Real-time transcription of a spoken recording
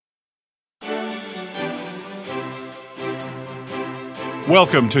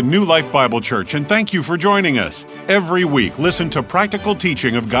Welcome to New Life Bible Church, and thank you for joining us. Every week, listen to practical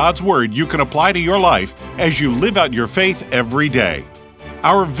teaching of God's Word you can apply to your life as you live out your faith every day.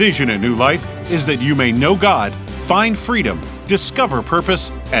 Our vision at New Life is that you may know God, find freedom, discover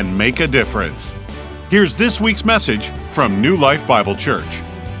purpose, and make a difference. Here's this week's message from New Life Bible Church.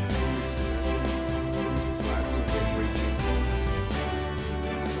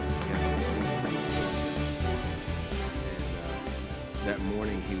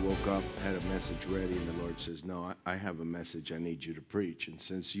 Ready, and the Lord says, no, I have a message I need you to preach, and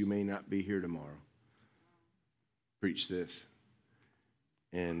since you may not be here tomorrow, preach this.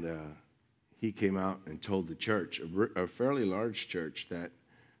 And he came out and told the church, a fairly large church, that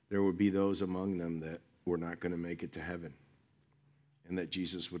there would be those among them that were not going to make it to heaven, and that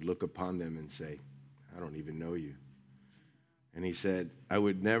Jesus would look upon them and say, I don't even know you. And he said, I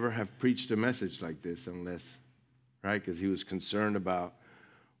would never have preached a message like this unless, right, because he was concerned about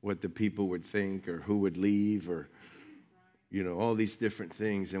what the people would think or who would leave or, you know, all these different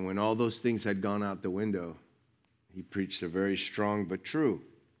things. And when all those things had gone out the window, he preached a very strong but true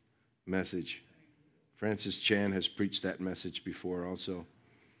message. Francis Chan has preached that message before also.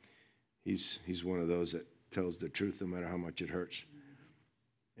 He's one of those that tells the truth no matter how much it hurts.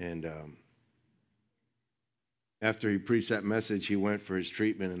 And after he preached that message, he went for his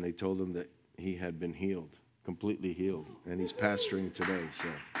treatment, and they told him that he had been healed. Completely healed, and he's pastoring today. So,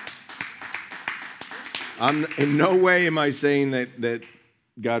 I'm in no way am I saying that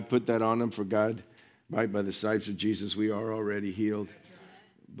God put that on him. For God, right by the stripes of Jesus, we are already healed.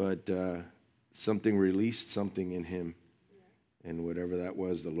 But something released something in him, and whatever that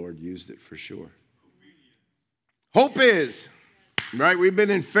was, the Lord used it for sure. Hope is right. We've been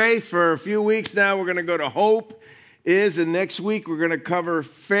in faith for a few weeks now. We're going to go to hope is, and next week we're going to cover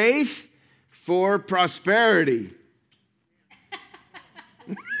faith for prosperity.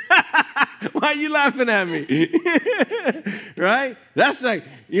 Why are you laughing at me? Right? That's like,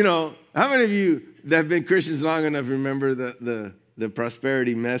 you know, how many of you that have been Christians long enough remember the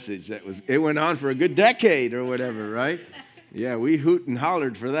prosperity message it went on for a good decade or whatever, right? Yeah, we hoot and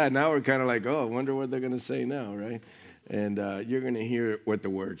hollered for that. Now we're kind of like, oh, I wonder what they're going to say now, right? And you're going to hear what the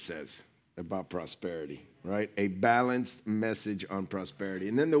Word says about prosperity. Right? A balanced message on prosperity.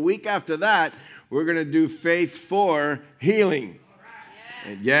 And then the week after that, we're going to do faith for healing.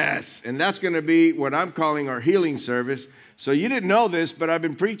 Yes. And that's going to be what I'm calling our healing service. So you didn't know this, but I've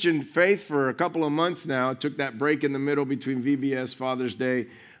been preaching faith for a couple of months now. I took that break in the middle between VBS, Father's Day,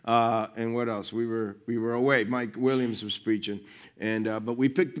 and what else? We were away. Mike Williams was preaching. And but we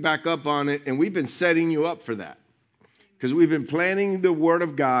picked back up on it, and we've been setting you up for that. Because we've been planting the Word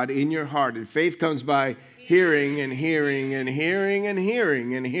of God in your heart. And faith comes by hearing and hearing and hearing and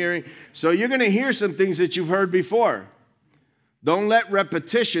hearing and hearing. So you're going to hear some things that you've heard before. Don't let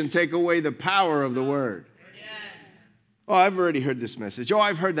repetition take away the power of the Word. Yes. Oh, I've already heard this message. Oh,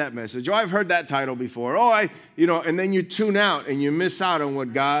 I've heard that message. Oh, I've heard that title before. Oh, and then you tune out and you miss out on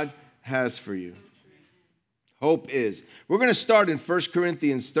what God has for you. Hope is. We're going to start in 1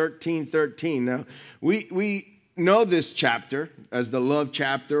 Corinthians 13:13. Now, we know this chapter as the love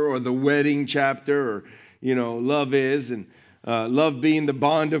chapter or the wedding chapter, or, you know, love is, and love being the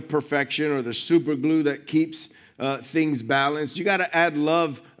bond of perfection or the super glue that keeps things balanced. You got to add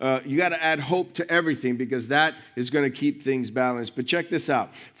love. You got to add hope to everything, because that is going to keep things balanced. But check this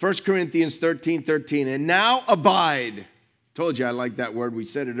out. 1 Corinthians 13:13. And now abide. Told you I like that word. We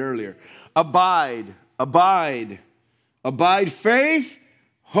said it earlier. Abide. Abide. Abide faith,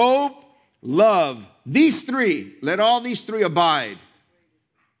 hope, love. These three, let all these three abide.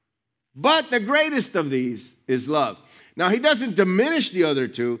 But the greatest of these is love. Now, he doesn't diminish the other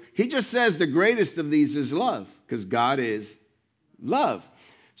two. He just says the greatest of these is love, because God is love.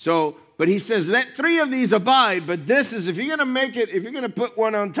 So, but he says, let three of these abide, but this is, if you're going to make it, if you're going to put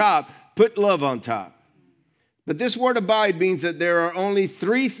one on top, put love on top. But this word abide means that there are only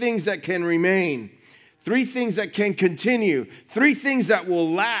three things that can remain. Three things that can continue. Three things that will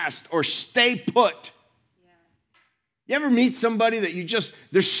last or stay put. You ever meet somebody that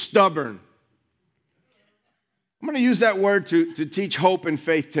they're stubborn? I'm going to use that word to teach hope and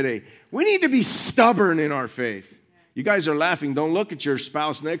faith today. We need to be stubborn in our faith. You guys are laughing. Don't look at your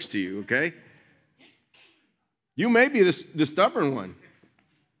spouse next to you, okay? You may be the stubborn one.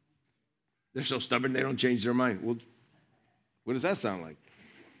 They're so stubborn they don't change their mind. Well, what does that sound like?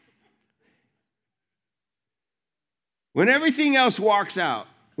 When everything else walks out,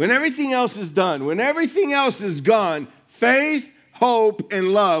 when everything else is done, when everything else is gone, faith, hope,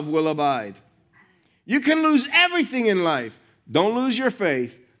 and love will abide. You can lose everything in life. Don't lose your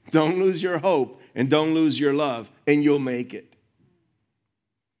faith, don't lose your hope, and don't lose your love, and you'll make it.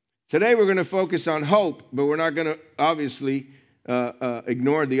 Today we're going to focus on hope, but we're not going to obviously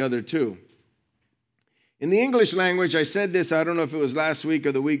ignore the other two. In the English language, I said this, I don't know if it was last week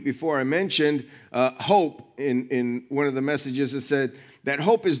or the week before, I mentioned hope in one of the messages. It said that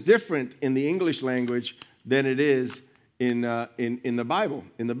hope is different in the English language than it is in the Bible,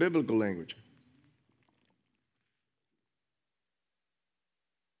 in the biblical language.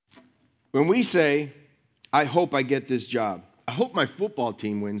 When we say, I hope I get this job, I hope my football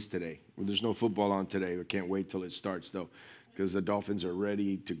team wins today. Well, there's no football on today. I can't wait till it starts, though, because the Dolphins are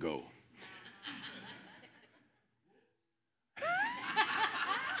ready to go.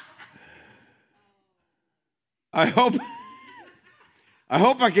 I hope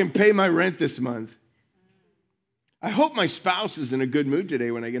I can pay my rent this month. I hope my spouse is in a good mood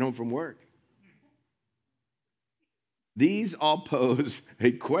today when I get home from work. These all pose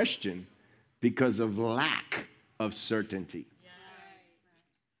a question because of lack of certainty.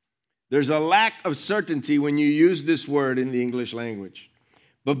 There's a lack of certainty when you use this word in the English language.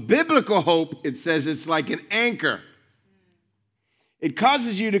 But biblical hope, it says it's like an anchor. It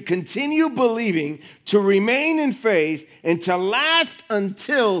causes you to continue believing, to remain in faith, and to last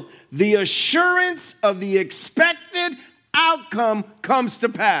until the assurance of the expected outcome comes to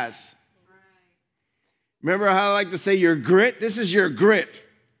pass. Remember how I like to say your grit? This is your grit.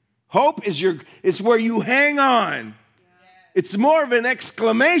 Hope is it's where you hang on. It's more of an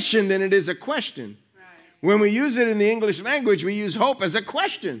exclamation than it is a question. When we use it in the English language, we use hope as a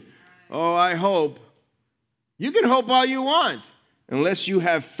question. Oh, I hope. You can hope all you want, unless you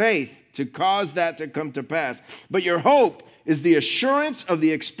have faith to cause that to come to pass. But your hope is the assurance of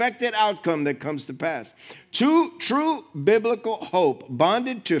the expected outcome that comes to pass. True biblical hope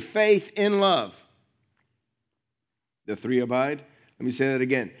bonded to faith in love. The three abide. Let me say that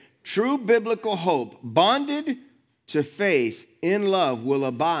again. True biblical hope bonded to faith in love will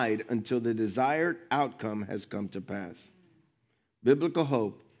abide until the desired outcome has come to pass. Biblical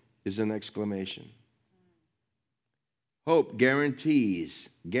hope is an exclamation. Hope guarantees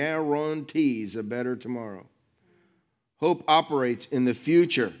a better tomorrow. Hope operates in the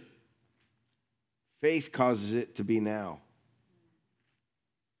future. Faith causes it to be now.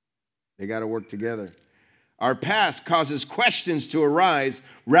 They got to work together. Our past causes questions to arise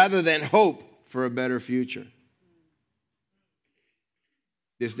rather than hope for a better future.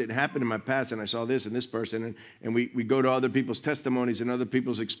 This didn't happen in my past, and I saw this and this person, and we go to other people's testimonies and other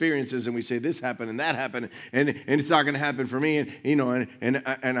people's experiences, and we say this happened and that happened, and it's not going to happen for me, and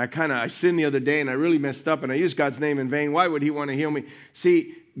I sinned the other day, and I really messed up, and I used God's name in vain. Why would He want to heal me?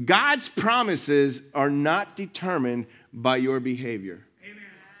 See, God's promises are not determined by your behavior. Amen.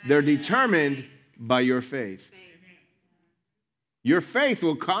 They're determined by your faith. Amen. Your faith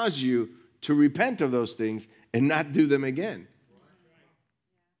will cause you to repent of those things and not do them again.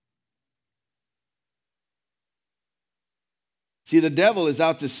 See, the devil is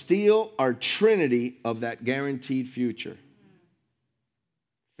out to steal our trinity of that guaranteed future.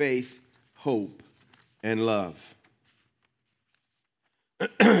 Faith, hope, and love.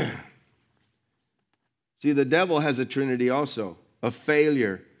 See, the devil has a trinity also of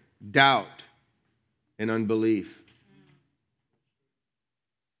failure, doubt, and unbelief.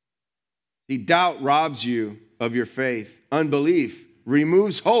 See, doubt robs you of your faith. Unbelief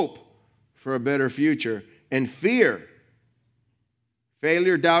removes hope for a better future. And fear,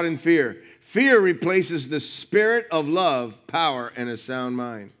 failure, doubt, and fear. Fear replaces the spirit of love, power, and a sound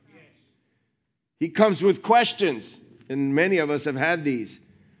mind. He comes with questions, and many of us have had these.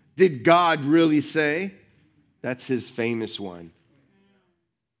 Did God really say? That's his famous one.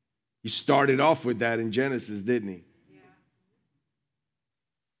 He started off with that in Genesis, didn't he?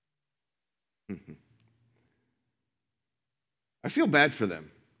 Yeah. I feel bad for them.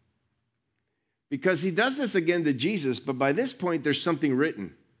 Because he does this again to Jesus, but by this point, there's something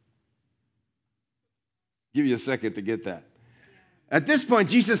written. Give you a second to get that. At this point,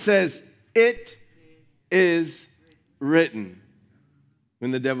 Jesus says, it is written,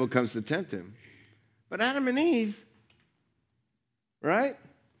 when the devil comes to tempt him. But Adam and Eve, right?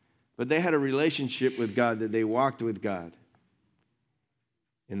 But they had a relationship with God, that they walked with God.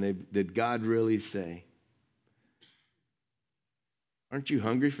 And did God really say? Aren't you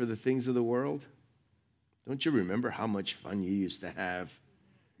hungry for the things of the world? Don't you remember how much fun you used to have?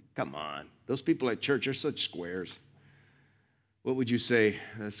 Come on. Those people at church are such squares. What would you say?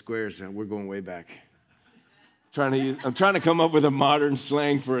 Squares, we're going way back. I'm trying to come up with a modern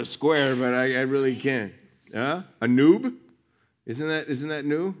slang for a square, but I really can't. A noob? Isn't that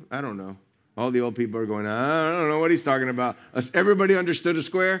new? I don't know. All the old people are going, I don't know what he's talking about. Everybody understood a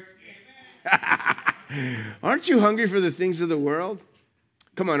square? Aren't you hungry for the things of the world?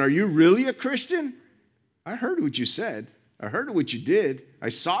 Come on, are you really a Christian? I heard what you said. I heard what you did. I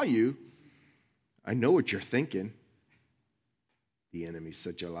saw you. I know what you're thinking. The enemy's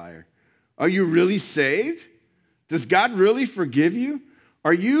such a liar. Are you really saved? Does God really forgive you?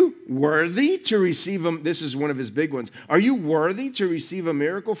 Are you worthy to receive a, this is one of his big ones. Are you worthy to receive a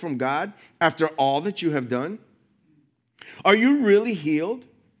miracle from God after all that you have done? Are you really healed?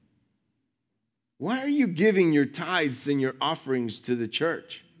 Why are you giving your tithes and your offerings to the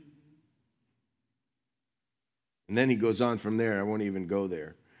church? And then he goes on from there. I won't even go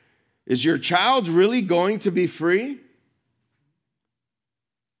there. Is your child really going to be free?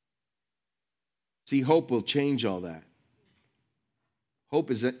 See, hope will change all that.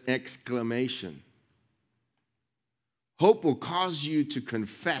 Hope is an exclamation. Hope will cause you to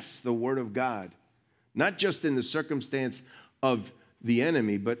confess the word of God, not just in the circumstance of the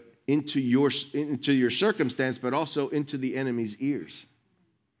enemy, but into your circumstance, but also into the enemy's ears.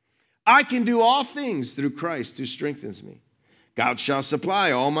 I can do all things through Christ who strengthens me. God shall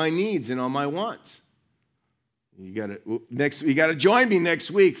supply all my needs and all my wants. You gotta join me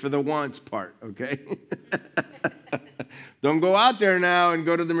next week for the wants part, okay? Don't go out there now and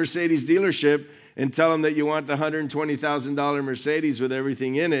go to the Mercedes dealership and tell them that you want the $120,000 Mercedes with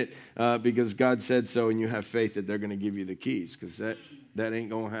everything in it because God said so, and you have faith that they're going to give you the keys, because that ain't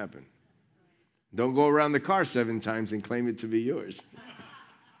going to happen. Don't go around the car 7 times and claim it to be yours.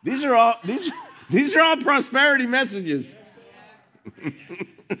 These are all prosperity messages.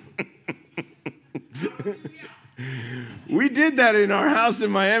 We did that in our house in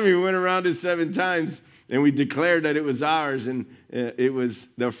Miami. We went around it 7 times, and we declared that it was ours, and it was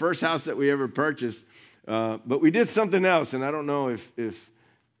the first house that we ever purchased. But we did something else, and I don't know if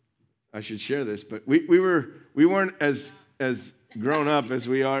I should share this, but we weren't as grown up as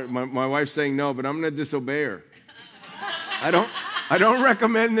we are. My wife's saying no, but I'm going to disobey her. I don't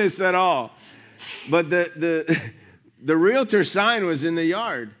recommend this at all. But the realtor sign was in the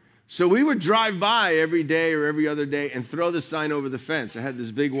yard. So we would drive by every day or every other day and throw the sign over the fence. I had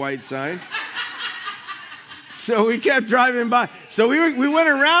this big white sign. So we kept driving by. So we went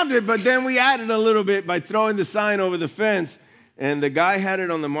around it, but then we added a little bit by throwing the sign over the fence. And the guy had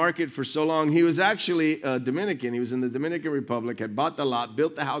it on the market for so long. He was actually Dominican. He was in the Dominican Republic, had bought the lot,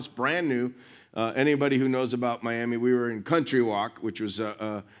 built the house brand new. Anybody who knows about Miami, we were in Country Walk, which was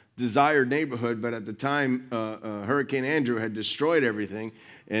a desired neighborhood, but at the time, Hurricane Andrew had destroyed everything,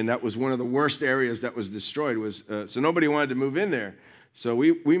 and that was one of the worst areas that was destroyed. So nobody wanted to move in there. So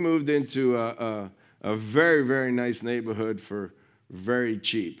we moved into a very, very nice neighborhood for very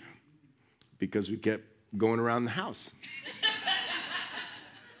cheap because we kept going around the house.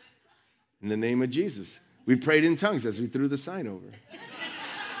 In the name of Jesus. We prayed in tongues as we threw the sign over.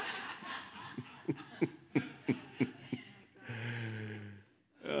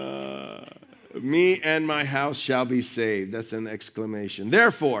 Me and my house shall be saved. That's an exclamation.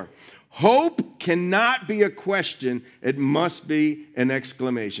 Therefore, hope cannot be a question. It must be an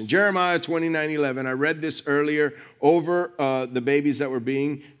exclamation. Jeremiah 29:11. I read this earlier over the babies that were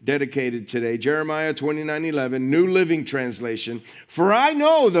being dedicated today. Jeremiah 29:11, New Living Translation. For I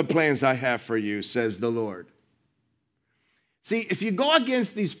know the plans I have for you, says the Lord. See, if you go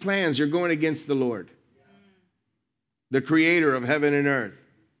against these plans, you're going against the Lord, the creator of heaven and earth.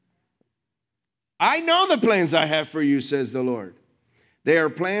 I know the plans I have for you, says the Lord. They are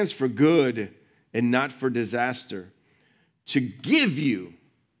plans for good and not for disaster, to give you,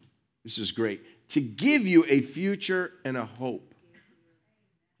 this is great, to give you a future and a hope.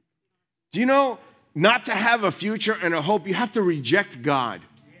 Do you know, not to have a future and a hope, you have to reject God.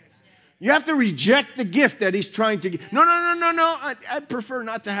 You have to reject the gift that he's trying to give. No. I'd prefer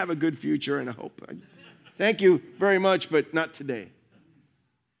not to have a good future and a hope. Thank you very much, but not today.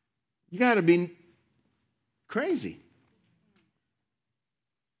 You got to be crazy.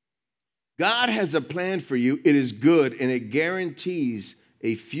 God has a plan for you. It is good, and it guarantees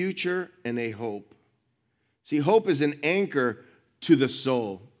a future and a hope. See, hope is an anchor to the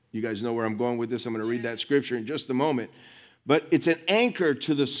soul. You guys know where I'm going with this. I'm going to read that scripture in just a moment. But it's an anchor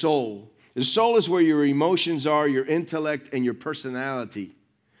to the soul. The soul is where your emotions are, your intellect, and your personality.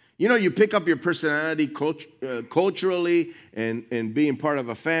 You know, you pick up your personality culturally and being part of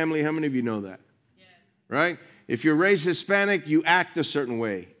a family. How many of you know that? Yes. Right? If you're raised Hispanic, you act a certain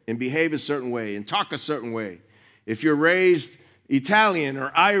way and behave a certain way and talk a certain way. If you're raised Italian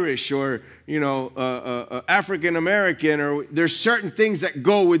or Irish or, African American, or there's certain things that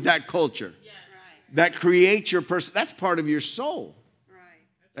go with that culture. Yes. Right. That create your person. That's part of your soul. Right.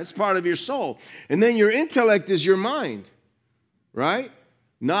 That's part of your soul. And then your intellect is your mind, right?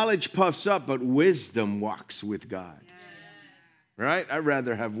 Knowledge puffs up, but wisdom walks with God. Yes. right? I'd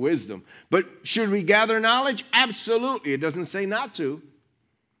rather have wisdom. But should we gather knowledge? Absolutely. It doesn't say not to.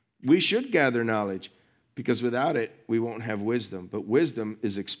 We should gather knowledge because without it, we won't have wisdom. But wisdom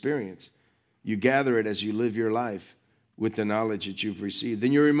is experience. You gather it as you live your life with the knowledge that you've received.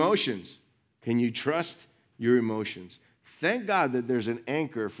 Then your emotions. Can you trust your emotions? Thank God that there's an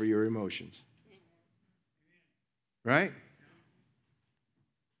anchor for your emotions. Right?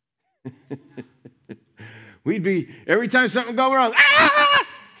 We'd be, every time something go wrong, ah!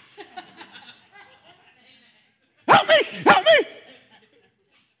 Help me, help me.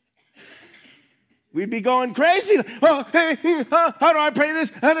 We'd be going crazy. Oh, hey, how do I pray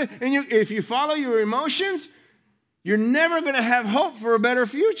this? If you follow your emotions, you're never going to have hope for a better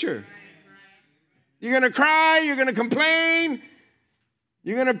future. You're going to cry. You're going to complain.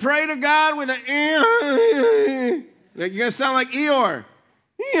 You're going to pray to God with you're going to sound like Eeyore.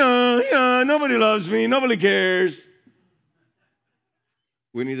 Yeah, nobody loves me. Nobody cares.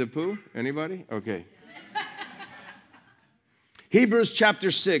 Winnie the Pooh? Anybody? Okay. Hebrews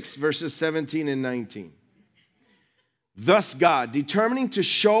chapter 6, verses 17 and 19. Thus God, determining to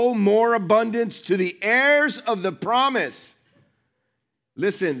show more abundance to the heirs of the promise.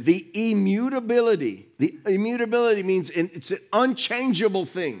 Listen, the immutability. The immutability means it's an unchangeable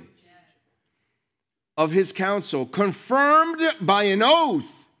thing. Of his counsel, confirmed by an oath.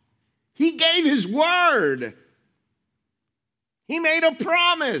 He gave his word. He made a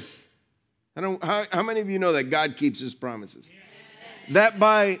promise. How many of you know that God keeps his promises?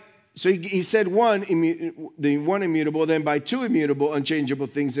 So he said the one immutable, then by two immutable, unchangeable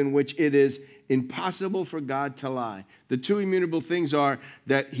things in which it is impossible for God to lie. The two immutable things are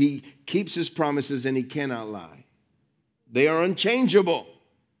that he keeps his promises and he cannot lie. They are unchangeable.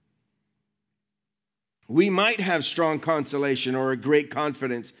 We might have strong consolation or a great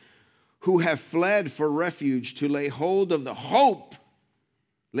confidence who have fled for refuge to lay hold of the hope.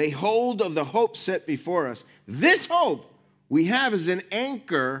 Lay hold of the hope set before us. This hope we have as an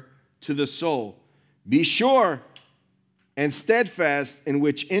anchor to the soul. Be sure and steadfast, in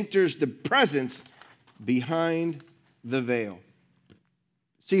which enters the presence behind the veil.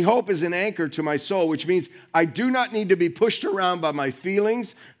 See, hope is an anchor to my soul, which means I do not need to be pushed around by my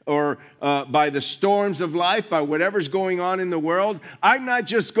feelings or by the storms of life, by whatever's going on in the world. I'm not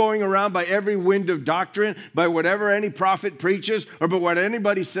just going around by every wind of doctrine, by whatever any prophet preaches or by what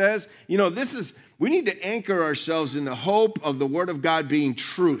anybody says. You know, we need to anchor ourselves in the hope of the Word of God being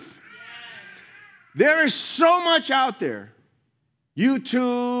truth. There is so much out there.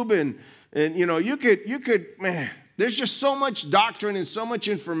 YouTube and you know, you could, man, there's just so much doctrine and so much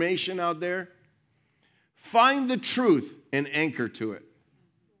information out there. Find the truth and anchor to it.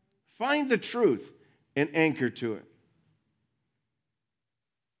 Find the truth and anchor to it.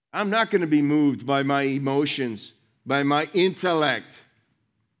 I'm not going to be moved by my emotions, by my intellect.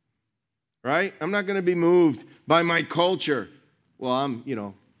 Right? I'm not going to be moved by my culture. Well,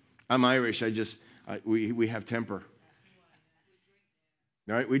 I'm Irish. We have temper.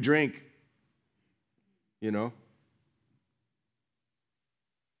 Right? We drink. You know.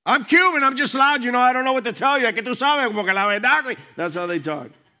 I'm Cuban. I'm just loud. You know, I don't know what to tell you. Que tú sabes, porque la verdad. That's how they talk.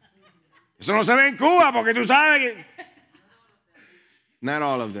 Eso no se ve en Cuba, porque tú sabes. Not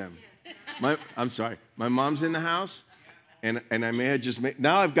all of them. I'm sorry. My mom's in the house, and I may have just made.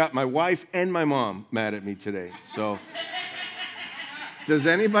 Now I've got my wife and my mom mad at me today. So, does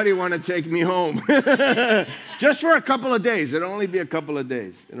anybody want to take me home? Just for a couple of days. It'll only be a couple of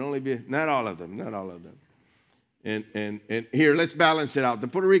days. It'll only be not all of them. Not all of them. And here, let's balance it out. The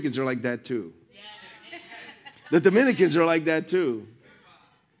Puerto Ricans are like that too. The Dominicans are like that too.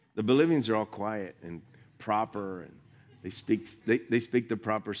 The Bolivians are all quiet and proper, and they speak the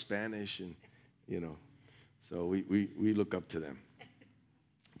proper Spanish, and you know, so we look up to them.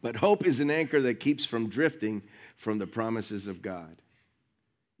 But hope is an anchor that keeps from drifting from the promises of God.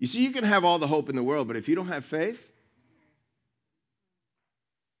 You see, you can have all the hope in the world, but if you don't have faith,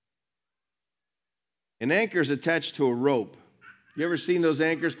 an anchor is attached to a rope. You ever seen those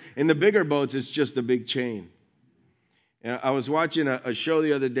anchors? In the bigger boats, it's just a big chain. And I was watching a show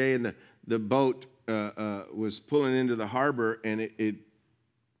the other day, and the boat was pulling into the harbor, and it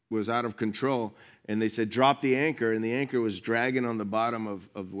was out of control. And they said, drop the anchor, and the anchor was dragging on the bottom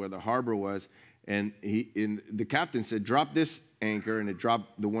of where the harbor was. And the captain said, drop this anchor, and it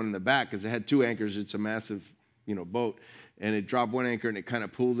dropped the one in the back, because it had two anchors. It's a massive, boat. And it dropped one anchor, and it kind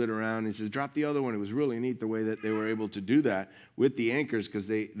of pulled it around. He says, drop the other one. It was really neat the way that they were able to do that with the anchors, because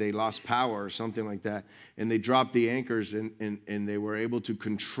they lost power or something like that. And they dropped the anchors, and they were able to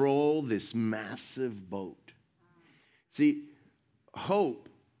control this massive boat. See, hope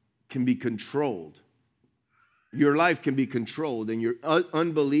can be controlled. Your life can be controlled, and your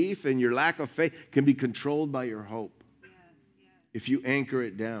unbelief and your lack of faith can be controlled by your hope if you anchor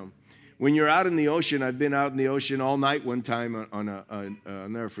it down. When you're out in the ocean, I've been out in the ocean all night one time I'll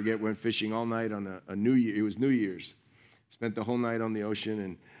never forget, went fishing all night on a New Year. It was New Year's. Spent the whole night on the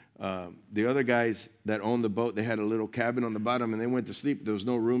ocean, and the other guys that owned the boat, they had a little cabin on the bottom, and they went to sleep. There was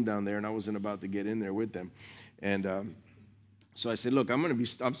no room down there, and I wasn't about to get in there with them. And so I said, look, I'm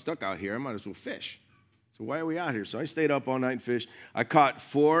stuck out here. I might as well fish. So why are we out here? So I stayed up all night and fished. I caught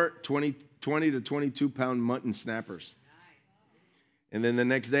 4 20 to 22-pound mutton snappers. And then the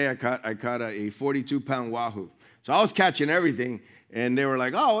next day, I caught a 42-pound wahoo. So I was catching everything, and they were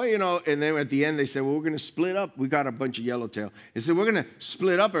like, oh, well, you know. And then at the end, they said, well, we're going to split up. We got a bunch of yellowtail. They said, we're going to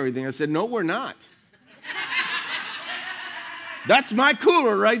split up everything. I said, no, we're not. That's my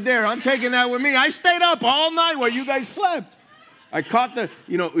cooler right there. I'm taking that with me. I stayed up all night while you guys slept. I caught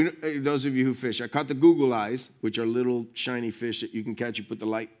those of you who fish, I caught the Google eyes, which are little shiny fish that you can catch. You put the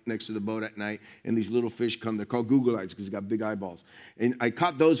light next to the boat at night, and these little fish come. They're called Google eyes because they got big eyeballs. And I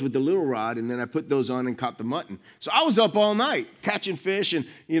caught those with the little rod, and then I put those on and caught the mutton. So I was up all night catching fish and,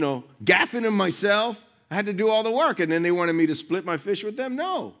 gaffing them myself. I had to do all the work, and then they wanted me to split my fish with them?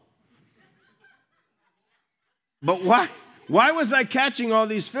 No. But why? Why was I catching all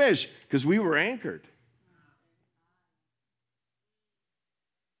these fish? Because we were anchored.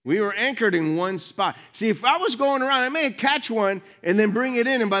 We were anchored in one spot. See, if I was going around, I may catch one and then bring it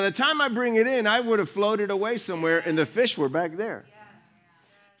in. And by the time I bring it in, I would have floated away somewhere and the fish were back there.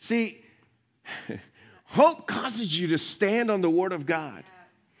 See, hope causes you to stand on the Word of God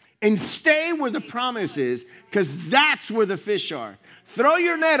and stay where the promise is, because that's where the fish are. Throw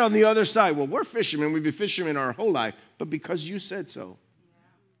your net on the other side. Well, we're fishermen. We've been fishermen our whole life. But because you said so.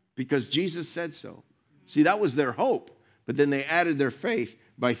 Because Jesus said so. See, that was their hope. But then they added their faith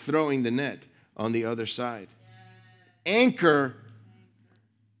by throwing the net on the other side. Anchor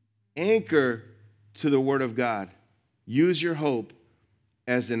to the Word of God. Use your hope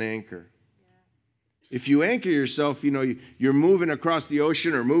as an anchor. If you anchor yourself, you're moving across the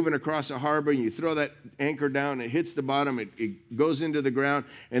ocean or moving across a harbor, and you throw that anchor down, it hits the bottom, it goes into the ground,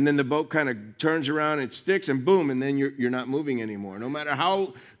 and then the boat kind of turns around, it sticks, and boom, and then you're not moving anymore. No matter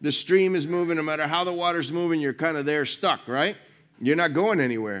how the stream is moving, no matter how the water's moving, you're kind of there stuck, right? You're not going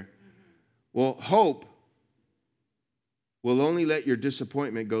anywhere. Well, hope will only let your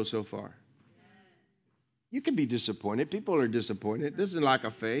disappointment go so far. You can be disappointed. People are disappointed. This is lack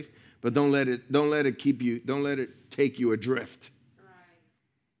of faith, but don't let it take you adrift.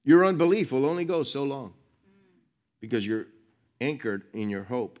 Your unbelief will only go so long because you're anchored in your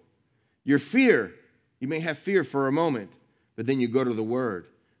hope. Your fear, you may have fear for a moment, but then you go to the Word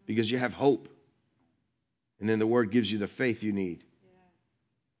because you have hope. And then the Word gives you the faith you need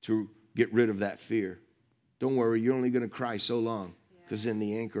to get rid of that fear. Don't worry, you're only going to cry so long, because then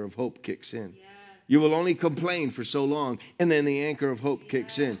the anchor of hope kicks in. You will only complain for so long, and then the anchor of hope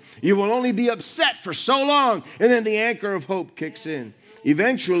kicks in. You will only be upset for so long, and then the anchor of hope kicks in.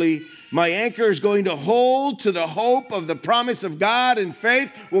 Eventually, my anchor is going to hold to the hope of the promise of God, and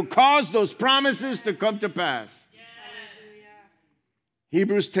faith will cause those promises to come to pass.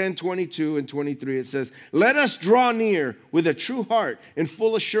 Hebrews 10:22 and 23, it says, let us draw near with a true heart and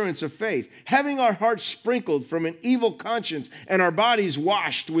full assurance of faith, having our hearts sprinkled from an evil conscience and our bodies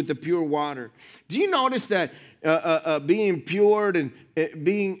washed with the pure water. Do you notice that being pured and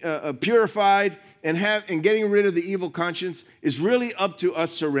being purified and getting rid of the evil conscience is really up to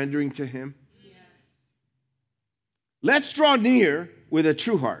us surrendering to Him? Yes. Let's draw near with a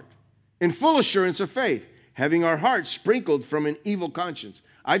true heart and full assurance of faith, having our hearts sprinkled from an evil conscience.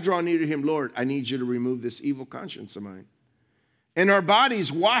 I draw near to Him, Lord, I need you to remove this evil conscience of mine. And our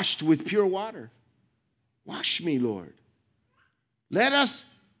bodies washed with pure water. Wash me, Lord. Let us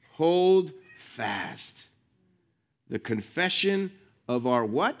hold fast the confession of our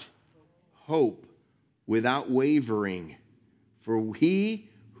what? Hope, without wavering. For He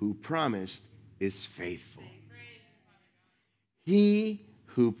who promised is faithful. He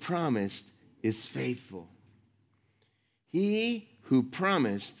who promised is faithful. He who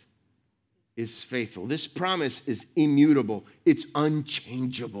promised is faithful. This promise is immutable. It's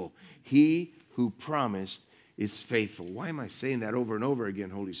unchangeable. He who promised is faithful. Why am I saying that over and over again,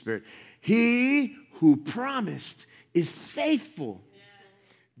 Holy Spirit? He who promised is faithful.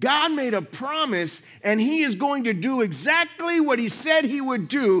 God made a promise, and He is going to do exactly what He said He would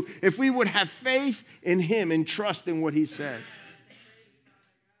do if we would have faith in Him and trust in what He said.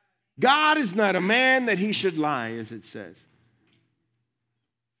 God is not a man that He should lie, as it says.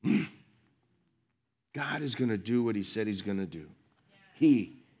 God is going to do what He said He's going to do.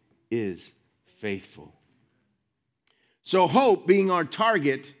 He is faithful. So hope being our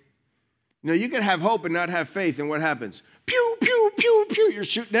target, you can have hope and not have faith, and what happens? Pew, pew, pew, pew. You're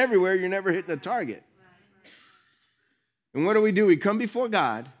shooting everywhere. You're never hitting a target. And what do? We come before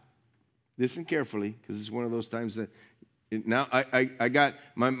God. Listen carefully, because it's one of those times that now I got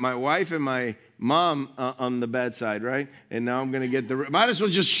my wife and my mom on the bad side, right? And now I'm going to get might as well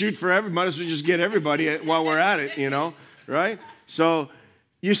just shoot for everybody. Might as well just get everybody while we're at it, right? So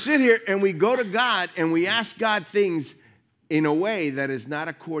you sit here and we go to God and we ask God things in a way that is not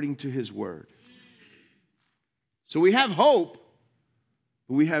according to his word. So we have hope,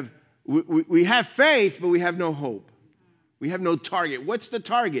 but we have faith, but we have no hope. We have no target. What's the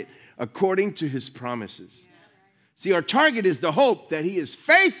target? According to his promises. See, our target is the hope that he is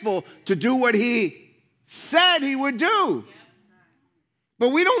faithful to do what he said he would do. But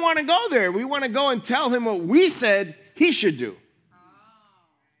we don't want to go there. We want to go and tell him what we said he should do.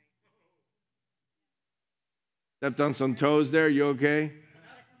 Stepped on some toes there. You okay?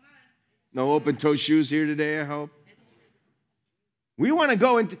 No open-toe shoes here today, I hope. We want to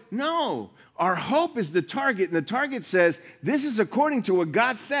go and no. Our hope is the target, and the target says, this is according to what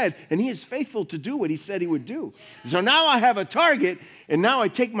God said, and he is faithful to do what he said he would do. So now I have a target, and now I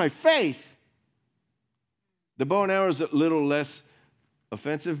take my faith. The bow and arrow is a little less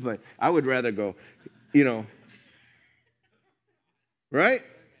offensive, but I would rather go, right?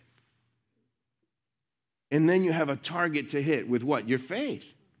 And then you have a target to hit with what? Your faith.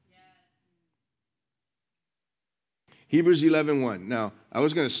 Hebrews 11:1. Now, I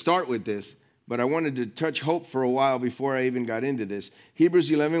was going to start with this, but I wanted to touch hope for a while before I even got into this. Hebrews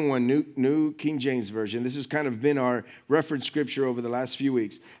 11:1, New King James Version. This has kind of been our reference scripture over the last few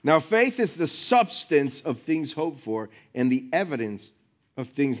weeks. Now, faith is the substance of things hoped for and the evidence of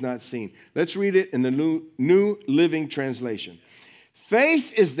things not seen. Let's read it in the New Living Translation.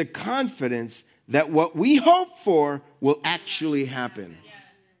 Faith is the confidence that what we hope for will actually happen.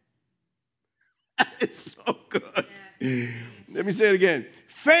 It's so good. Let me say it again.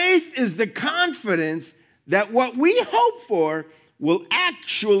 Faith is the confidence that what we hope for will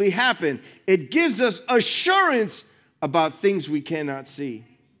actually happen. It gives us assurance about things we cannot see.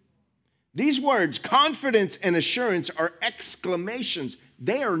 These words, confidence and assurance, are exclamations.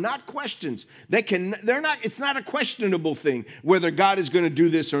 They are not questions. It's not a questionable thing whether God is going to do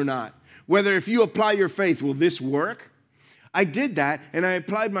this or not. Whether if you apply your faith, will this work? I did that, and I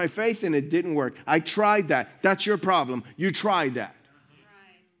applied my faith, and it didn't work. I tried that. That's your problem. You tried that.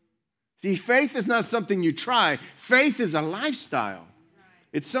 Right. See, faith is not something you try. Faith is a lifestyle. Right.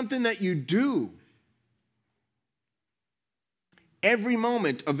 It's something that you do. Every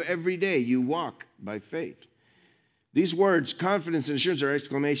moment of every day, you walk by faith. These words, confidence and assurance, are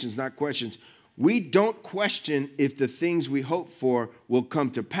exclamations, not questions. We don't question if the things we hope for will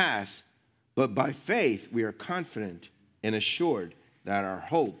come to pass, but by faith, we are confident and assured that our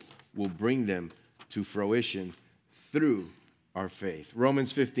hope will bring them to fruition through our faith.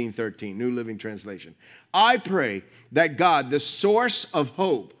 Romans 15:13, New Living Translation. I pray that God, the source of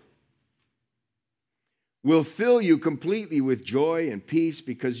hope, will fill you completely with joy and peace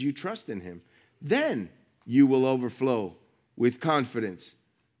because you trust in him. Then you will overflow with confidence,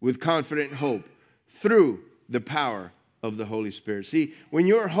 with confident hope through the power of the Holy Spirit. See, when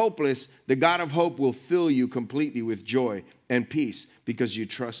you're hopeless, the God of hope will fill you completely with joy and peace because you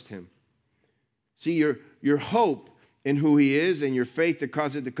trust him. See, your hope in who he is and your faith that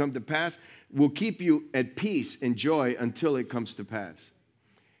causes it to come to pass will keep you at peace and joy until it comes to pass.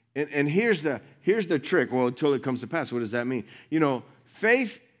 And here's the trick. Well, until it comes to pass, what does that mean?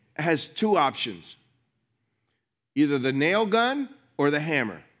 Faith has two options. Either the nail gun or the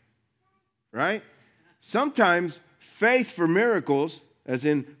hammer, right? Sometimes faith for miracles, as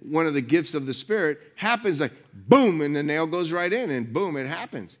in one of the gifts of the Spirit, happens like boom, and the nail goes right in, and boom, it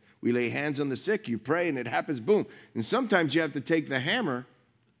happens. We lay hands on the sick, you pray, and it happens, boom. And sometimes you have to take the hammer.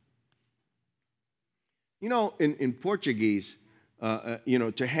 In Portuguese,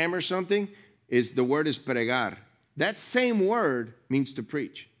 to hammer something, the word is pregar. That same word means to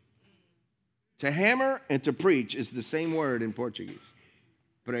preach. To hammer and to preach is the same word in Portuguese.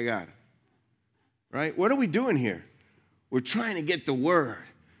 Pregar. Right? What are we doing here? We're trying to get the word,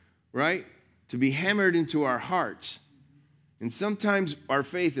 right, to be hammered into our hearts. And sometimes our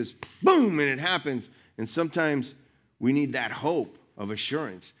faith is boom, and it happens. And sometimes we need that hope of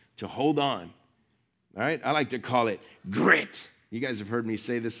assurance to hold on. All right? I like to call it grit. You guys have heard me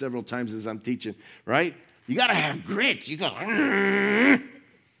say this several times as I'm teaching, right? You got to have grit. You got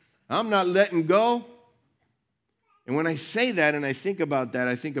I'm not letting go. And when I say that and I think about that,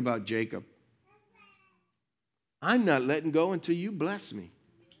 I think about Jacob. I'm not letting go until you bless me.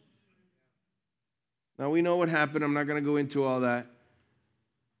 Now, we know what happened. I'm not going to go into all that.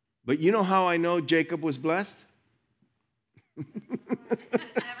 But you know how I know Jacob was blessed?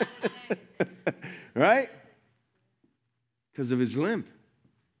 Right? Because of his limp.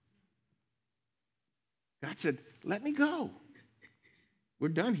 God said, let me go. We're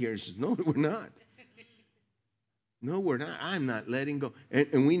done here. He says, no, we're not. No, we're not. I'm not letting go.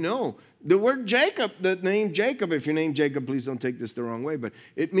 And we know the word Jacob, the name Jacob, if you're named Jacob, please don't take this the wrong way, but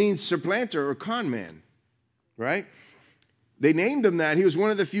it means supplanter or con man, right? They named him that. He was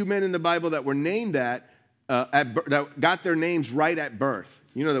one of the few men in the Bible that were named that, that got their names right at birth.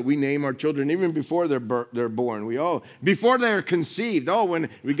 You know that we name our children even before they're born. Before they're conceived. Oh, when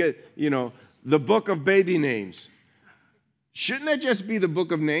we get, the book of baby names. Shouldn't that just be the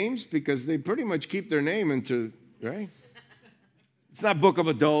book of names? Because they pretty much keep their name into, right? It's not book of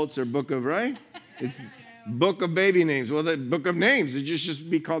adults or book of, right? It's book of baby names. Well, the book of names, it just should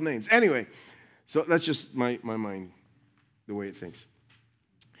be called names. Anyway, so that's just my mind, the way it thinks.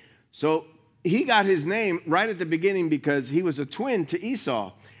 So he got his name right at the beginning because he was a twin to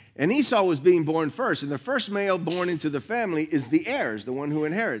Esau. And Esau was being born first. And the first male born into the family is the heirs, the one who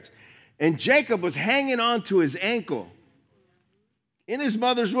inherits. And Jacob was hanging on to his ankle in his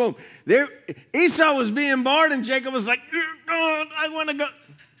mother's womb. Esau was being born, and Jacob was like, oh, I want to go.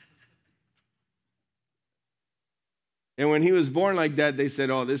 And when he was born like that, they said,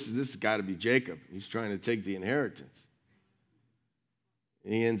 oh, this has got to be Jacob. He's trying to take the inheritance.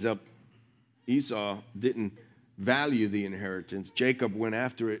 And he ends up, Esau didn't value the inheritance. Jacob went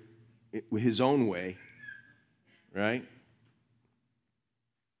after it his own way, right?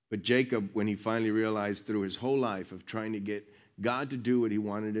 But Jacob, when he finally realized through his whole life of trying to get God to do what he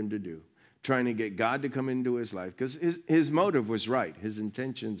wanted him to do, trying to get God to come into his life, because his motive was right. His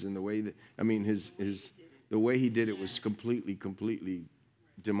intentions and the way that, the way he did it was completely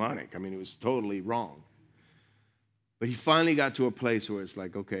demonic. It was totally wrong. But he finally got to a place where it's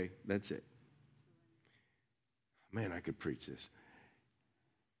like, okay, that's it. Man, I could preach this.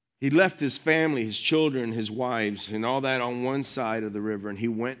 He left his family, his children, his wives, and all that on one side of the river, and he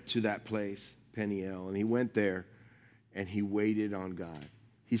went to that place, Peniel, and he went there, and he waited on God.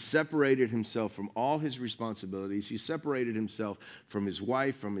 He separated himself from all his responsibilities. He separated himself from his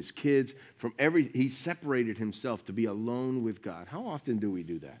wife, from his kids, from he separated himself to be alone with God. How often do we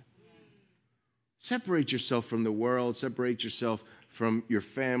do that? Separate yourself from the world, separate yourself from your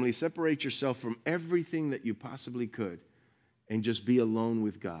family, separate yourself from everything that you possibly could, and just be alone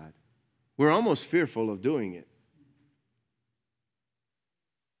with God. We're almost fearful of doing it.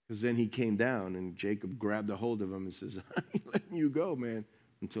 Because then he came down and Jacob grabbed a hold of him and says, I ain't letting you go, man,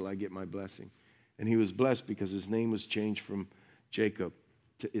 until I get my blessing. And he was blessed because his name was changed from Jacob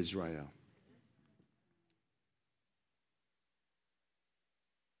to Israel.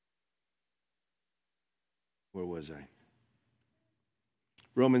 Where was I?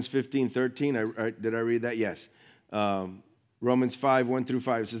 Romans 15:13. Did I read that? Yes. Romans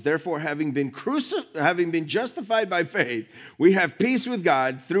 5:1-5 says, therefore, having been justified by faith, we have peace with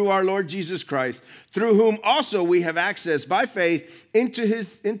God through our Lord Jesus Christ, through whom also we have access by faith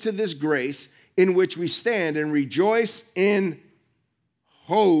into this grace in which we stand and rejoice in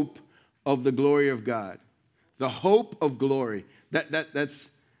hope of the glory of God. The hope of glory. That's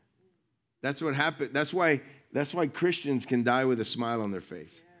what happened. That's why Christians can die with a smile on their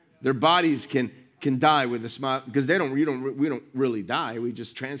face. Their bodies can die with a smile because we don't really die. We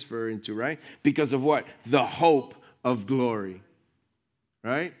just transfer into, right? Because of what? The hope of glory.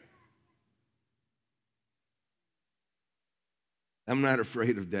 Right? I'm not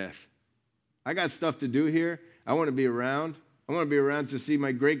afraid of death. I got stuff to do here. I want to be around. I want to be around to see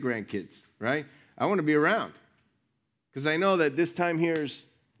my great-grandkids, right? I want to be around because I know that this time here is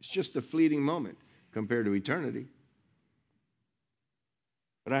just a fleeting moment compared to eternity.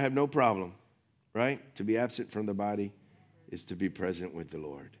 But I have no problem, right? To be absent from the body is to be present with the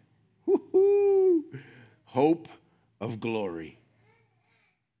Lord. Woo-hoo! Hope of glory.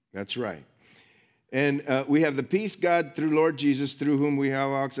 That's right. And we have the peace, God, through Lord Jesus, through whom we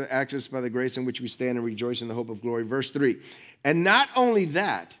have access by the grace in which we stand and rejoice in the hope of glory. Verse 3. And not only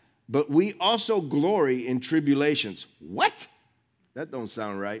that, but we also glory in tribulations. What? That don't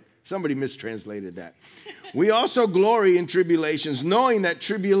sound right. Somebody mistranslated that. We also glory in tribulations, knowing that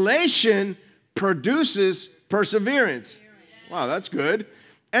tribulation produces perseverance. Wow, that's good.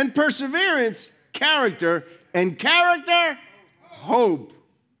 And perseverance, character, and character, hope.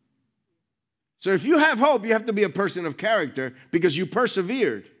 So if you have hope, you have to be a person of character because you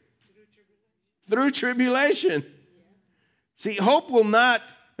persevered through tribulation. See, hope will not,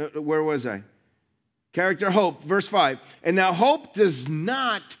 where was I? Character, hope, verse 5. And now hope does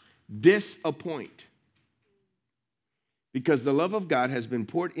not disappoint. because the love of God has been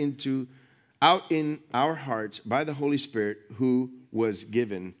poured out in our hearts by the Holy Spirit who was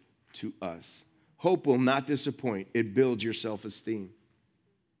given to us. Hope will not disappoint. It builds your self-esteem.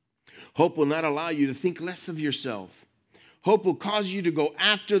 Hope will not allow you to think less of yourself. Hope will cause you to go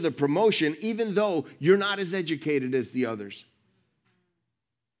after the promotion even though you're not as educated as the others.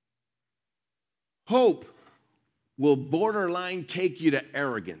 Hope will borderline take you to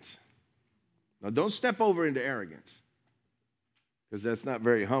arrogance. Now, don't step over into arrogance, because that's not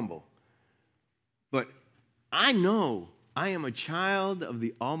very humble. But I know I am a child of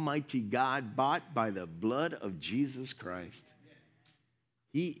the Almighty God, bought by the blood of Jesus Christ.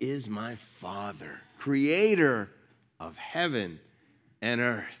 He is my Father, creator of heaven and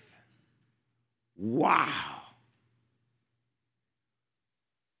earth. Wow.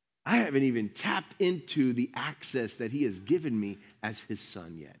 I haven't even tapped into the access that he has given me as his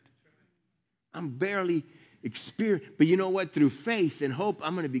son yet. I'm barely experiencing, but you know what? Through faith and hope,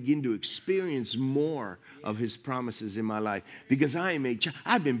 I'm going to begin to experience more of his promises in my life, because I am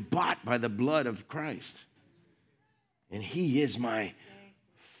I've been bought by the blood of Christ. And he is my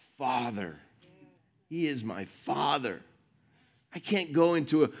Father. He is my Father. I can't go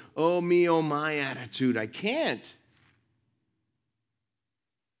into a, oh me, oh my attitude. I can't.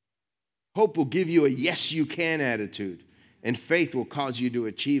 Hope will give you a yes you can attitude, and faith will cause you to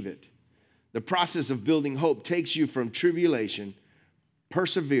achieve it. The process of building hope takes you from tribulation,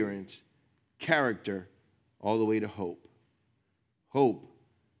 perseverance, character, all the way to hope. Hope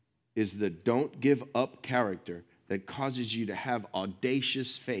is the don't give up character that causes you to have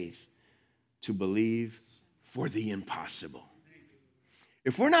audacious faith to believe for the impossible.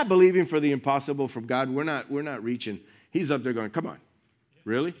 If we're not believing for the impossible from God, we're not reaching. He's up there going, come on,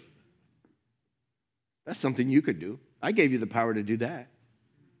 really? That's something you could do. I gave you the power to do that.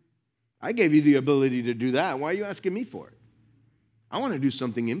 I gave you the ability to do that. Why are you asking me for it? I want to do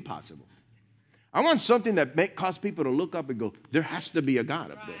something impossible. I want something that cause people to look up and go, there has to be a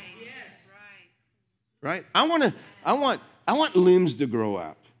God up there. Yes, Right? I want limbs to grow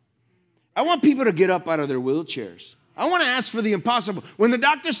out. I want people to get up out of their wheelchairs. I want to ask for the impossible. When the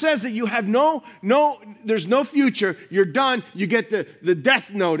doctor says that you have there's no future, you're done, you get the death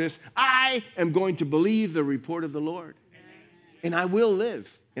notice, I am going to believe the report of the Lord. And I will live.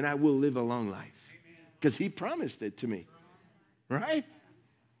 And I will live a long life, because he promised it to me. Right?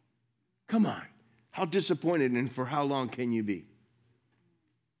 Come on. How disappointed and for how long can you be?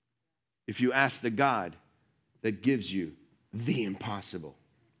 If you ask the God that gives you the impossible.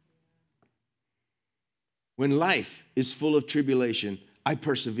 When life is full of tribulation, I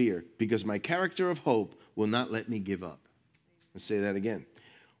persevere, because my character of hope will not let me give up. Let's say that again.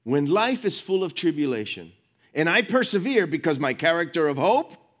 When life is full of tribulation, and I persevere, because my character of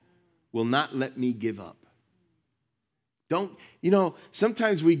hope will not let me give up.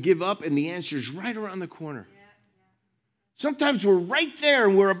 Sometimes we give up and the answer is right around the corner. Sometimes we're right there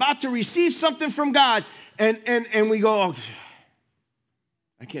and we're about to receive something from God, and we go, oh,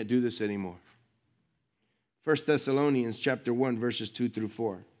 I can't do this anymore. 1 Thessalonians chapter 1, verses 2 through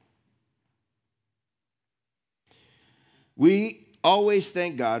 4. We always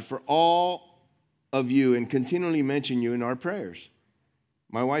thank God for all of you and continually mention you in our prayers.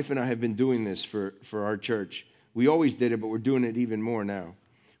 My wife and I have been doing this for our church. We always did it, but we're doing it even more now.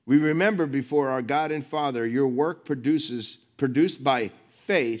 We remember before our God and Father your work produced by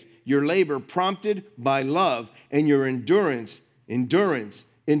faith, your labor prompted by love, and your endurance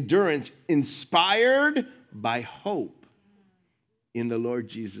inspired by hope in the Lord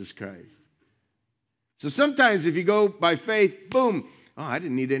Jesus Christ. So sometimes if you go by faith, boom, oh, I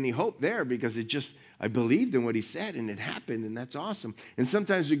didn't need any hope there, because I believed in what he said and it happened, and that's awesome. And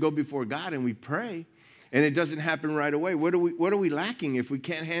sometimes we go before God and we pray and it doesn't happen right away. What are we lacking if we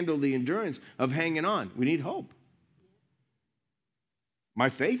can't handle the endurance of hanging on? We need hope. My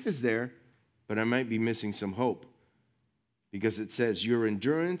faith is there, but I might be missing some hope, because it says your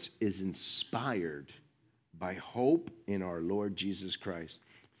endurance is inspired by hope in our Lord Jesus Christ.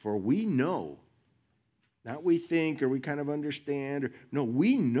 For we know, not we think or we kind of understand. No,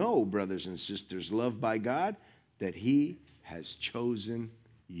 we know, brothers and sisters, loved by God, that he has chosen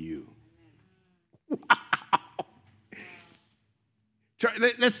you. Wow.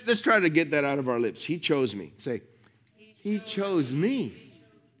 Let's try to get that out of our lips. He chose me. Say, he chose me.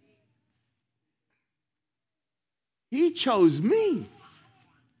 He chose me.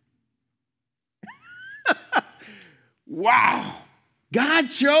 Wow. God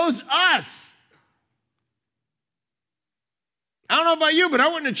chose us. I don't know about you, but I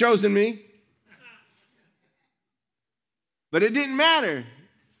wouldn't have chosen me. But it didn't matter,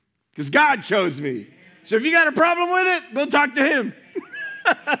 because God chose me. So if you got a problem with it, go talk to him.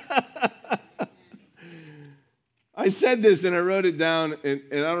 I said this and I wrote it down, and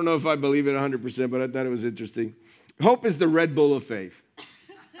I don't know if I believe it 100%, but I thought it was interesting. Hope is the Red Bull of faith,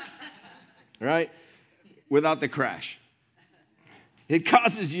 right? Without the crash. It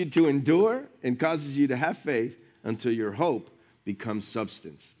causes you to endure and causes you to have faith until your hope becomes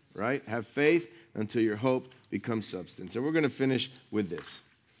substance, right? Have faith until your hope becomes substance. And we're going to finish with this.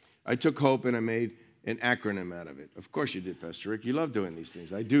 I took hope and I made an acronym out of it. Of course you did, Pastor Rick. You love doing these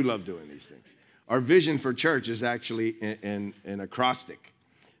things. I do love doing these things. Our vision for church is actually an acrostic.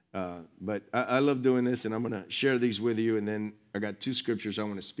 But I love doing this, and I'm going to share these with you. And then I got 2 scriptures I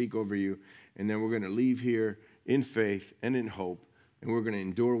want to speak over you. And then we're going to leave here in faith and in hope. And we're going to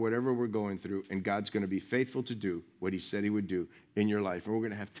endure whatever we're going through. And God's going to be faithful to do what he said he would do in your life. And we're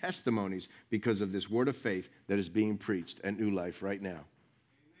going to have testimonies because of this word of faith that is being preached at New Life right now.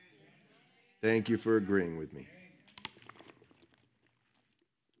 Thank you for agreeing with me.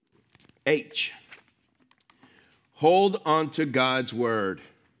 H. Hold on to God's word.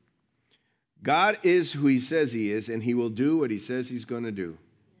 God is who he says he is, and he will do what he says he's going to do.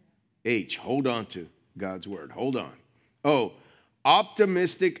 H. Hold on to God's word. Hold on. O.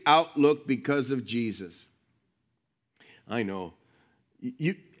 Optimistic outlook because of Jesus. I know.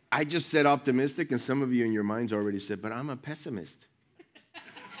 I just said optimistic, and some of you in your minds already said, but I'm a pessimist.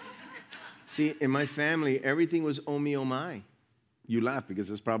 See, in my family, everything was oh me, oh my. You laugh because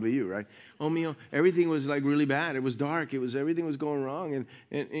it's probably you, right? Oh me, oh, everything was like really bad. It was dark. Everything was going wrong.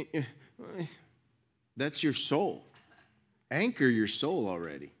 And that's your soul. Anchor your soul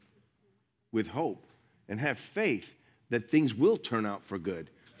already with hope and have faith that things will turn out for good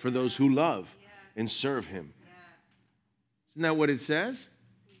for those who love and serve him. Isn't that what it says?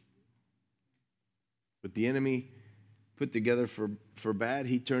 What the enemy put together for bad,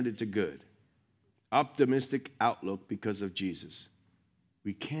 he turned it to good. Optimistic outlook because of Jesus.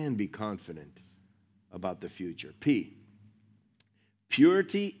 We can be confident about the future. P,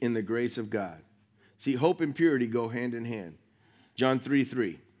 purity in the grace of God. See, hope and purity go hand in hand. John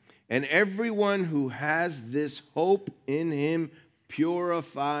 3:3. And everyone who has this hope in him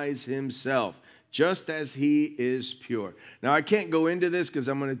purifies himself, just as he is pure. Now, I can't go into this because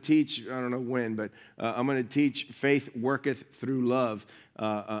I'm going to teach, I don't know when, but I'm going to teach faith worketh through love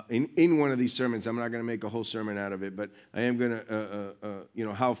in one of these sermons. I'm not going to make a whole sermon out of it, but I am going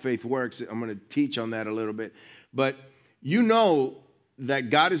to, how faith works. I'm going to teach on that a little bit. But you know that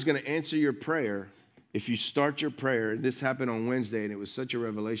God is going to answer your prayer if you start your prayer. And this happened on Wednesday, and it was such a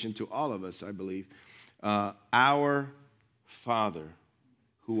revelation to all of us, I believe. Our Father,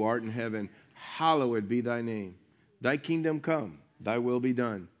 who art in heaven, hallowed be thy name. Thy kingdom come, thy will be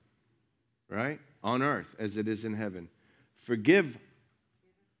done, right? On earth as it is in heaven. Forgive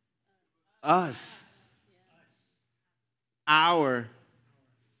us our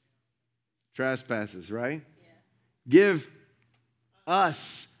trespasses, right? Give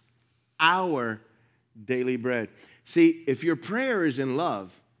us our daily bread. See, if your prayer is in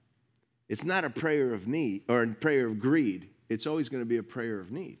love, it's not a prayer of need or a prayer of greed. It's always going to be a prayer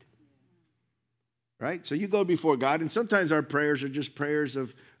of need. Right? So you go before God, and sometimes our prayers are just prayers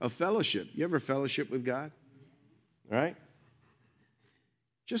of fellowship. You ever fellowship with God? Right?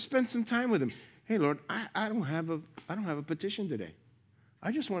 Just spend some time with him. Hey, Lord, I don't have a petition today.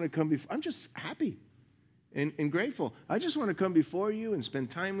 I just want to come before. I'm just happy and grateful. I just want to come before you and spend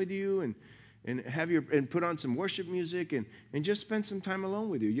time with you and put on some worship music and just spend some time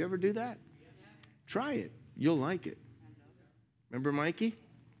alone with you. You ever do that? Try it. You'll like it. Remember Mikey?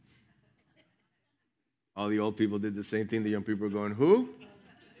 All the old people did the same thing. The young people are going, who?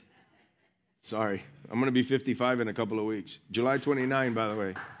 Sorry. I'm going to be 55 in a couple of weeks. July 29, by the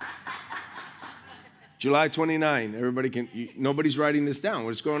way. July 29. Nobody's writing this down.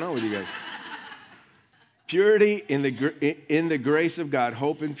 What's going on with you guys? Purity in the grace of God.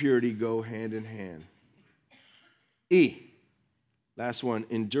 Hope and purity go hand in hand. E. Last one.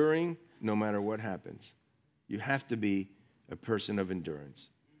 Enduring no matter what happens. You have to be a person of endurance.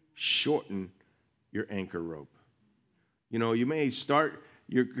 Shorten your anchor rope. You know, you may start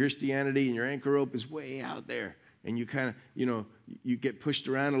your Christianity and your anchor rope is way out there. And you kind of, you get pushed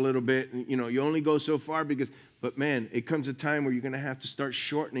around a little bit. And, you only go so far but man, it comes a time where you're going to have to start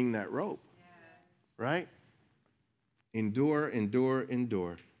shortening that rope. Yes. Right? Endure, endure,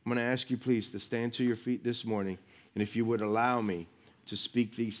 endure. I'm going to ask you, please, to stand to your feet this morning. And if you would allow me to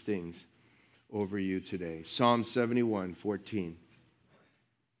speak these things over you today. Psalm 71:14.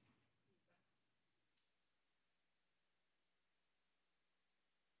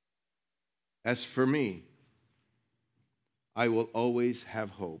 As for me, I will always have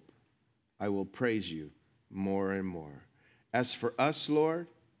hope. I will praise you more and more. As for us, Lord,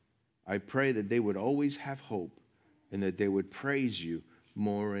 I pray that they would always have hope and that they would praise you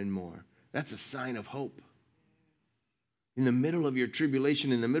more and more. That's a sign of hope. In the middle of your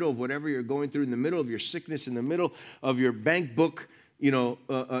tribulation, in the middle of whatever you're going through, in the middle of your sickness, in the middle of your bank book,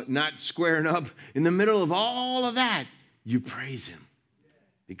 not squaring up, in the middle of all of that, you praise him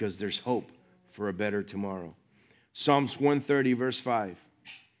because there's hope for a better tomorrow. Psalms 130, verse 5.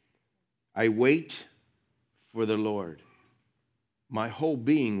 I wait for the Lord. My whole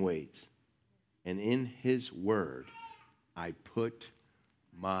being waits, and in his word I put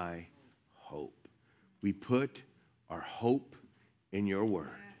my hope. We put our hope in your word,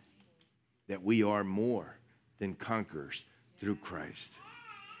 that we are more than conquerors through Christ.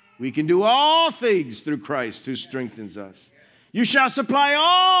 We can do all things through Christ who strengthens us. You shall supply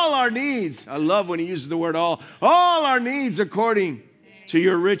all our needs. I love when he uses the word all our needs according to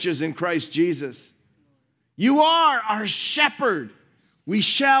your riches in Christ Jesus. You are our shepherd. We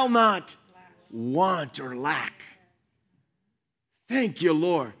shall not want or lack. Thank you,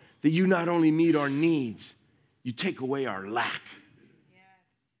 Lord, that you not only meet our needs, you take away our lack. Yes.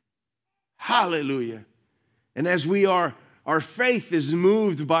 Hallelujah. And as our faith is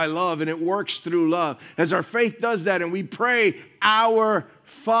moved by love and it works through love. As our faith does that and we pray, our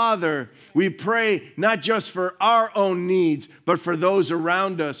Father, we pray not just for our own needs, but for those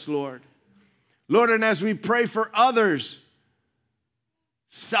around us, Lord. Lord, and as we pray for others,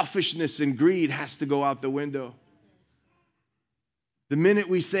 selfishness and greed has to go out the window. The minute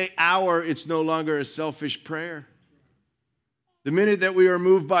we say our, it's no longer a selfish prayer. The minute that we are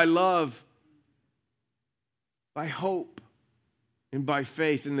moved by love, by hope, and by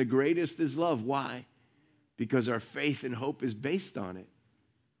faith, and the greatest is love. Why? Because our faith and hope is based on it.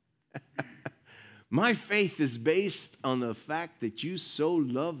 My faith is based on the fact that you so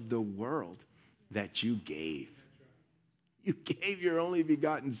loved the world that you gave. You gave your only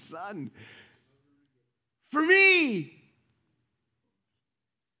begotten Son for me,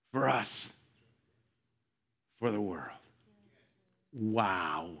 for us, for the world.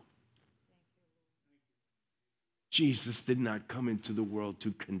 Wow. Jesus did not come into the world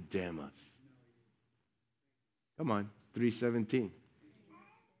to condemn us. Come on, 3:17.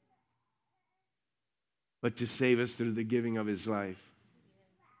 But to save us through the giving of his life.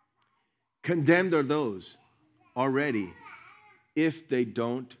 Condemned are those already if they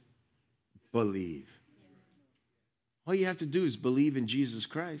don't believe. All you have to do is believe in Jesus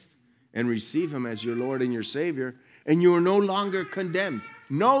Christ and receive him as your Lord and your Savior, and you are no longer condemned.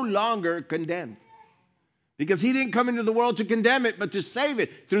 No longer condemned. Because he didn't come into the world to condemn it, but to save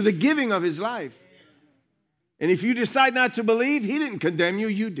it through the giving of his life. And if you decide not to believe, he didn't condemn you,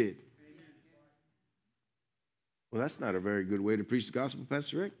 you did. Well, that's not a very good way to preach the gospel,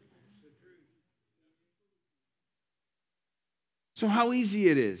 Pastor Rick. So how easy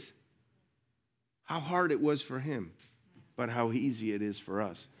it is. How hard it was for him, but how easy it is for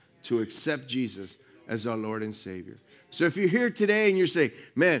us to accept Jesus as our Lord and Savior. So if you're here today and you're saying,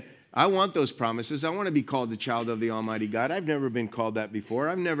 man, I want those promises. I want to be called the child of the Almighty God. I've never been called that before.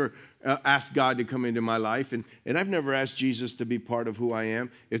 I've never asked God to come into my life, and I've never asked Jesus to be part of who I am.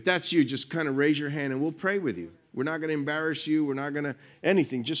 If that's you, just kind of raise your hand and we'll pray with you. We're not going to embarrass you. We're not going to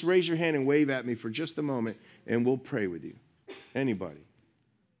anything. Just raise your hand and wave at me for just a moment, and we'll pray with you. Anybody?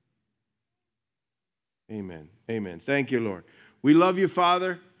 Amen. Amen. Thank you, Lord. We love you,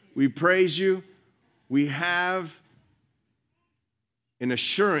 Father. We praise you. We have an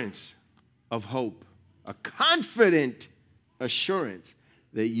assurance of hope, a confident assurance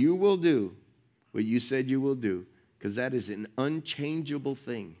that you will do what you said you will do, because that is an unchangeable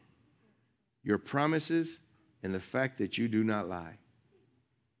thing. Your promises and the fact that you do not lie.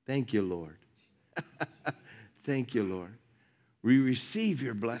 Thank you, Lord. Thank you, Lord. We receive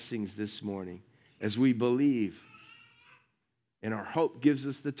your blessings this morning as we believe, and our hope gives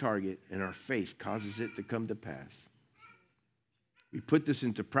us the target, and our faith causes it to come to pass. We put this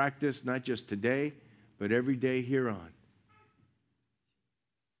into practice, not just today, but every day here on.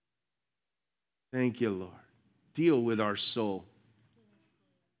 Thank you, Lord. Deal with our soul.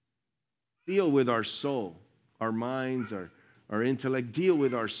 Deal with our soul, our minds, our intellect. Deal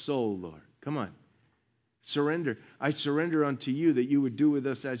with our soul, Lord. Come on. Surrender. I surrender unto you that you would do with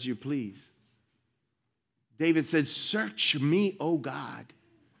us as you please. David said, search me, O God.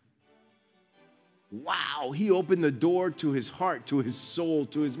 Wow, he opened the door to his heart, to his soul,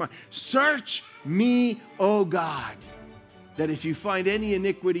 to his mind. Search me, O God, that if you find any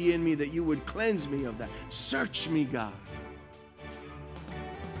iniquity in me, that you would cleanse me of that. Search me, God,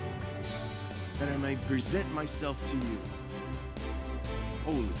 that I may present myself to you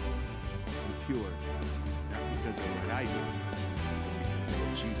holy pure, not because of what I do, but because of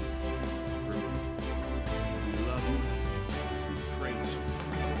what you do for me. We love you. We praise you.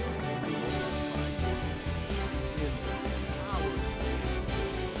 We glorify you. In the power of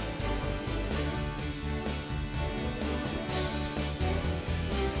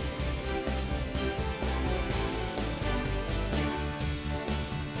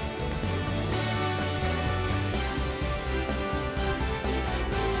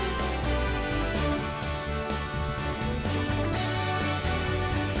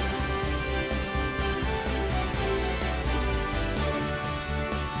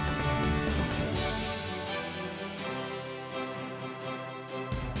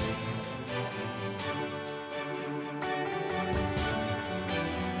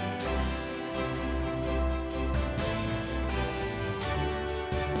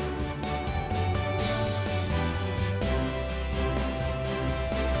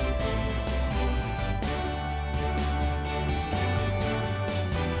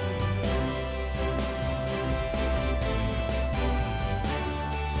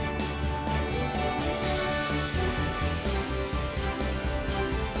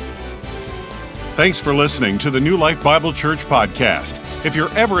Thanks for listening to the New Life Bible Church podcast. If you're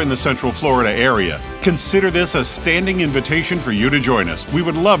ever in the Central Florida area, consider this a standing invitation for you to join us. We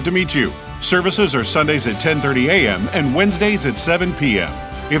would love to meet you. Services are Sundays at 10:30 a.m. and Wednesdays at 7 p.m.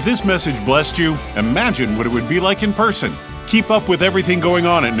 If this message blessed you, imagine what it would be like in person. Keep up with everything going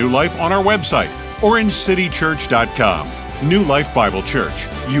on at New Life on our website, orange citychurch.com. New Life Bible Church.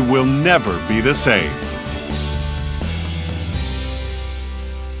 You will never be the same.